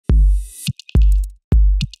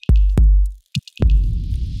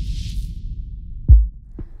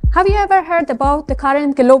Have you ever heard about the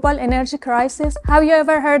current global energy crisis? Have you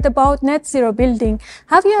ever heard about net zero building?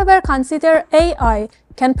 Have you ever considered AI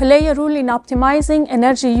can play a role in optimizing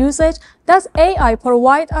energy usage? Does AI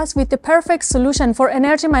provide us with the perfect solution for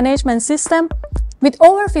energy management system? With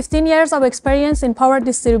over 15 years of experience in power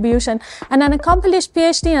distribution and an accomplished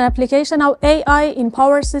PhD in application of AI in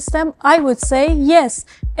power system, I would say yes,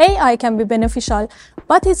 AI can be beneficial,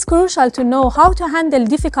 but it's crucial to know how to handle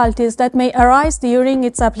difficulties that may arise during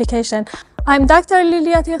its application. I'm Dr.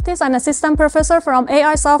 Lilia Tightiz, an assistant professor from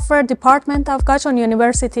AI Software Department of Gachon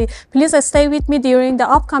University. Please stay with me during the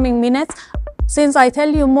upcoming minutes since I tell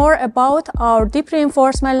you more about our deep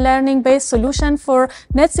reinforcement learning based solution for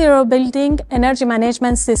net zero building energy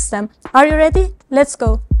management system. Are you ready? Let's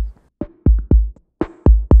go.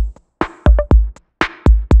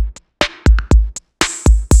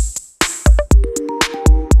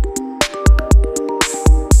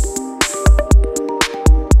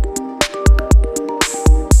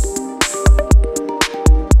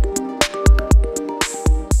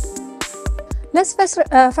 Let's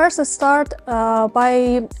first start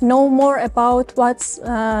by know more about what's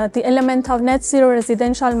the element of net zero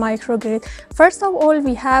residential microgrid. First of all,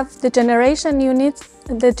 we have the generation unit.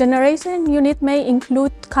 The generation unit may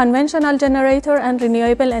include conventional generator and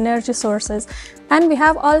renewable energy sources. And we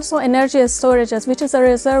have also energy storages, which is a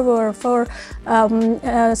reservoir for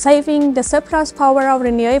saving the surplus power of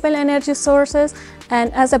renewable energy sources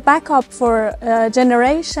and as a backup for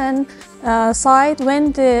generation side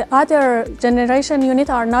when the other generation unit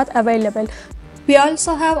are not available. We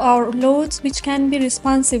also have our loads, which can be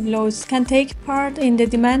responsive loads, can take part in the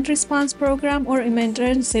demand response program or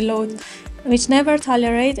emergency load, which never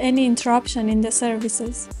tolerate any interruption in the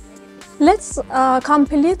services. Let's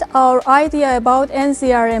complete our idea about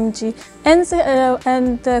NZRMG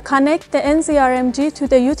and connect the NZRMG to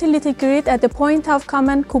the utility grid at the point of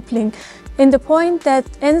common coupling, in the point that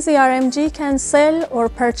NZRMG can sell or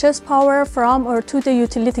purchase power from or to the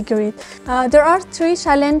utility grid. There are three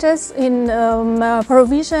challenges in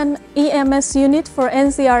provision EMS unit for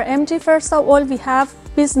NZRMG. First of all, we have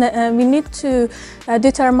we need to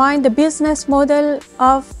determine the business model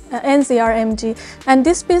of NZRMG, and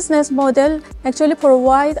this business model actually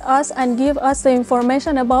provide us and give us the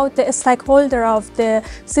information about the stakeholder of the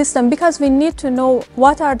system, because we need to know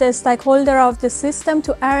what are the stakeholder of the system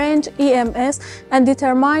to arrange EMS and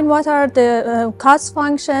determine what are the cost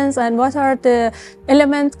functions and what are the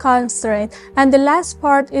element constraints. And the last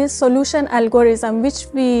part is solution algorithm, which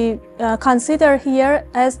we consider here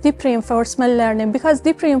as deep reinforcement learning, because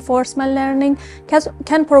deep reinforcement learning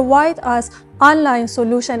can provide us online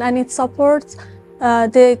solution, and it supports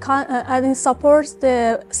the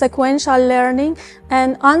sequential learning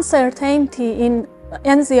and uncertainty in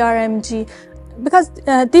NZRMG. Because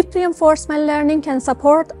deep reinforcement learning can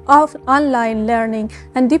support online learning,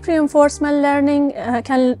 and deep reinforcement learning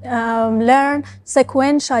can learn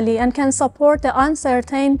sequentially and can support the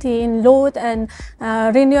uncertainty in load and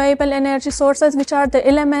renewable energy sources, which are the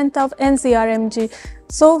element of NZRMG.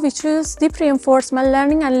 So we choose deep reinforcement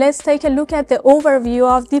learning, and let's take a look at the overview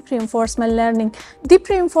of deep reinforcement learning. Deep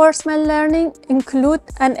reinforcement learning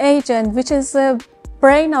includes an agent, which is a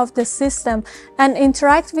brain of the system, and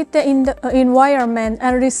interact with the environment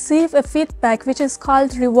and receive a feedback, which is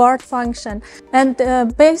called reward function. And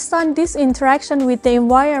based on this interaction with the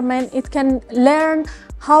environment, it can learn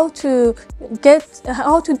how to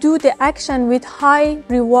do the action with high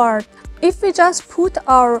reward. If we just put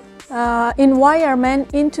our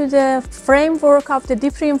environment into the framework of the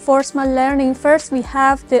deep reinforcement learning, first we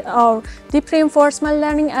have our deep reinforcement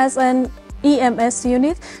learning as an EMS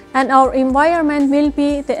unit, and our environment will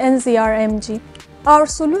be the NZRMG. Our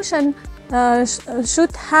solution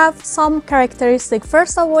should have some characteristics.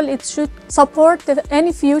 First of all, it should support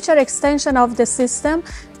any future extension of the system,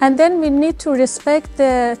 and then we need to respect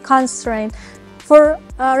the constraint. For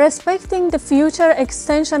respecting the future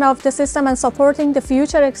extension of the system and supporting the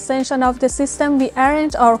future extension of the system, we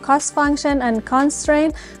arrange our cost function and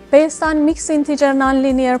constraint based on mixed integer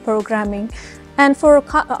nonlinear programming. And for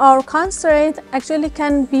our constraint actually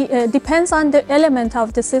can be depends on the element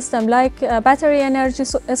of the system, like battery energy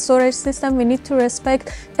storage system. We need to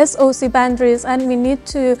respect SOC boundaries, and we need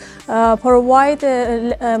to provide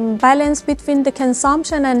a balance between the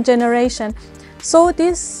consumption and generation. So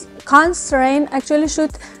this constraint actually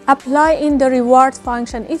should apply in the reward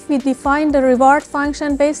function. If we define the reward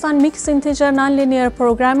function based on mixed integer nonlinear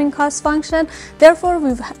programming cost function, therefore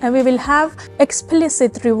we will have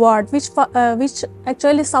explicit reward which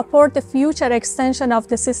actually support the future extension of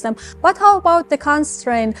the system. But how about the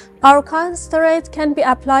constraint? Our constraint can be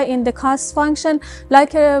applied in the cost function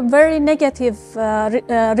like a very negative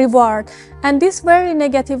reward, and this very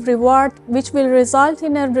negative reward which will result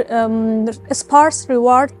in a sparse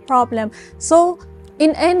reward problem. So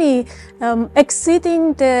in any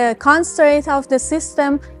exceeding the constraint of the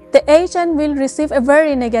system, the agent will receive a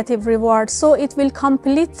very negative reward, so it will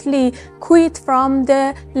completely quit from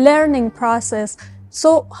the learning process.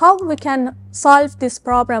 So how we can solve this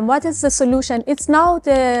problem? What is the solution? It's now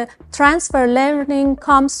the transfer learning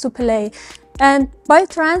comes to play. And by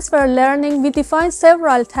transfer learning, we define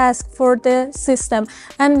several tasks for the system,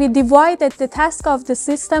 and we divided the task of the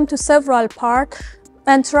system to several parts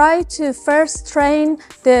and try to first train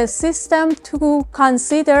the system to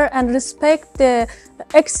consider and respect the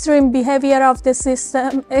extreme behavior of the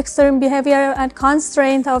system, extreme behavior and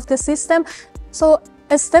constraint of the system. So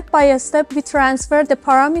step by step, we transfer the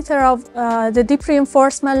parameter of the deep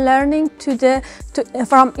reinforcement learning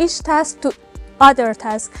from each task to other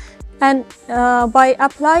tasks. And by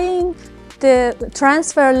applying the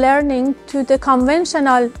transfer learning to the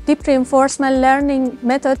conventional deep reinforcement learning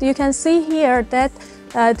method, you can see here that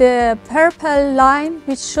the purple line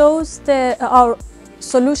which shows our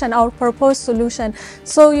solution, our proposed solution.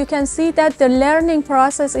 So you can see that the learning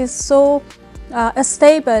process is so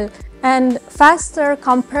stable and faster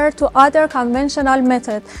compared to other conventional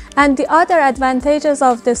methods. And the other advantages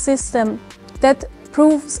of the system that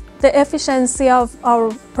proves the efficiency of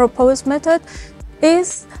our proposed method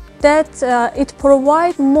is that it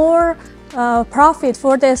provides more profit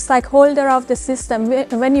for the stakeholder of the system.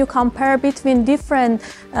 When you compare between different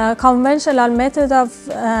conventional methods of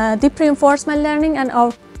deep reinforcement learning and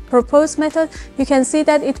our proposed method, you can see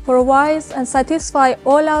that it provides and satisfies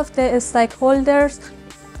all of the stakeholders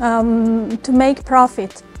to make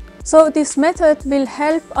profit. So this method will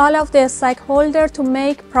help all of the stakeholders to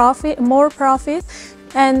make more profit,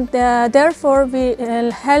 and therefore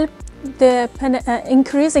will help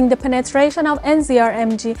increasing the penetration of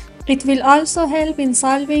NZR-MG. It will also help in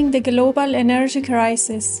solving the global energy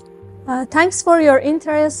crisis. Thanks for your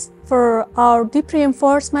interest for our deep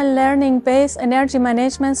reinforcement learning-based energy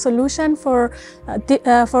management solution for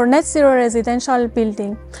net zero residential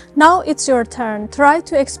building. Now it's your turn. Try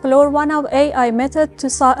to explore one of AI method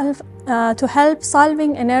to help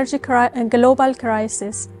solving energy global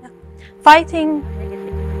crisis. Fighting